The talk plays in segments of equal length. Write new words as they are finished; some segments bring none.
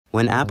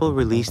When Apple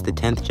released the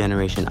 10th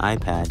generation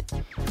iPad,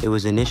 it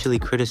was initially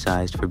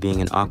criticized for being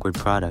an awkward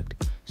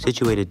product,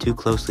 situated too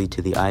closely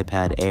to the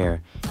iPad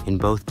Air in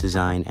both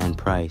design and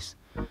price.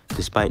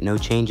 Despite no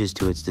changes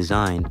to its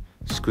design,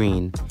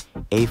 screen,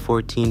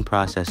 A14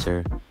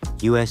 processor,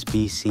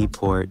 USB-C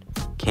port,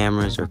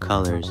 cameras, or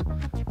colors,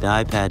 the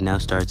iPad now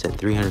starts at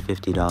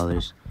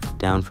 $350,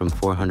 down from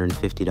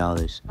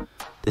 $450.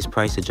 This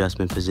price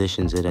adjustment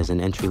positions it as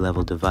an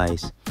entry-level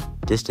device,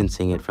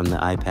 distancing it from the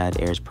iPad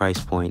Air's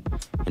price point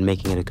and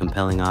making it a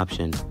compelling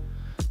option.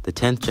 The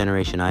 10th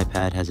generation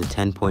iPad has a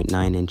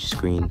 10.9-inch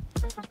screen,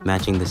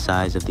 matching the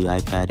size of the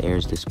iPad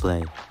Air's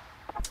display.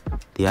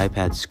 The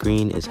iPad's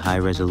screen is high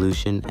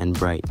resolution and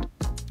bright.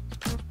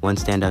 One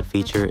standout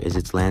feature is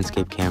its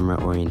landscape camera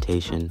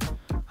orientation,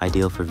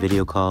 ideal for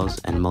video calls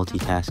and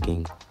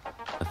multitasking,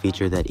 a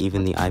feature that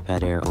even the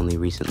iPad Air only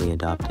recently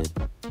adopted.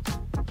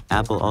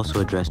 Apple also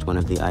addressed one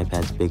of the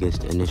iPad's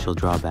biggest initial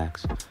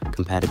drawbacks,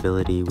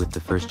 compatibility with the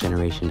first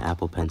generation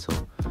Apple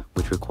Pencil,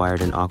 which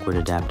required an awkward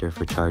adapter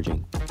for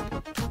charging.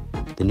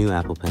 The new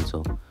Apple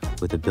Pencil,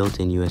 with a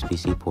built-in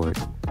USB-C port,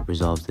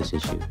 resolves this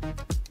issue.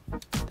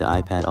 The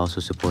iPad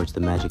also supports the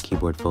Magic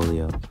Keyboard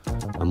Folio,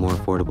 a more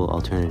affordable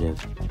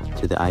alternative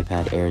to the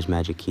iPad Air's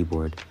Magic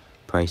Keyboard,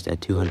 priced at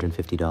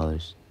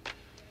 $250.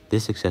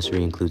 This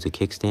accessory includes a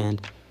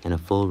kickstand and a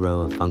full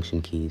row of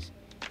function keys,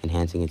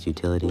 enhancing its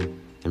utility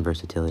and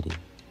versatility.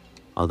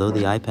 Although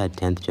the iPad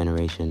 10th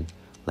generation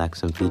lacks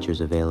some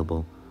features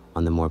available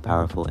on the more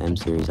powerful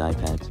M-series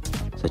iPads,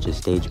 such as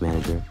Stage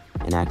Manager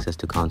and access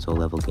to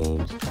console-level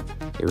games,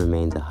 it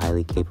remains a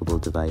highly capable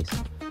device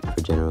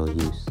for general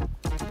use,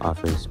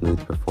 offering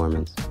smooth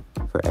performance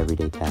for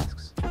everyday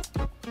tasks.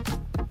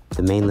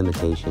 The main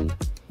limitation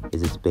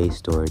is its base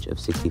storage of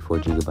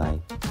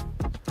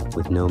 64GB,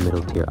 with no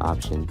middle-tier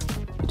option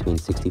between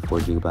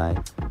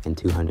 64GB and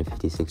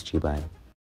 256GB.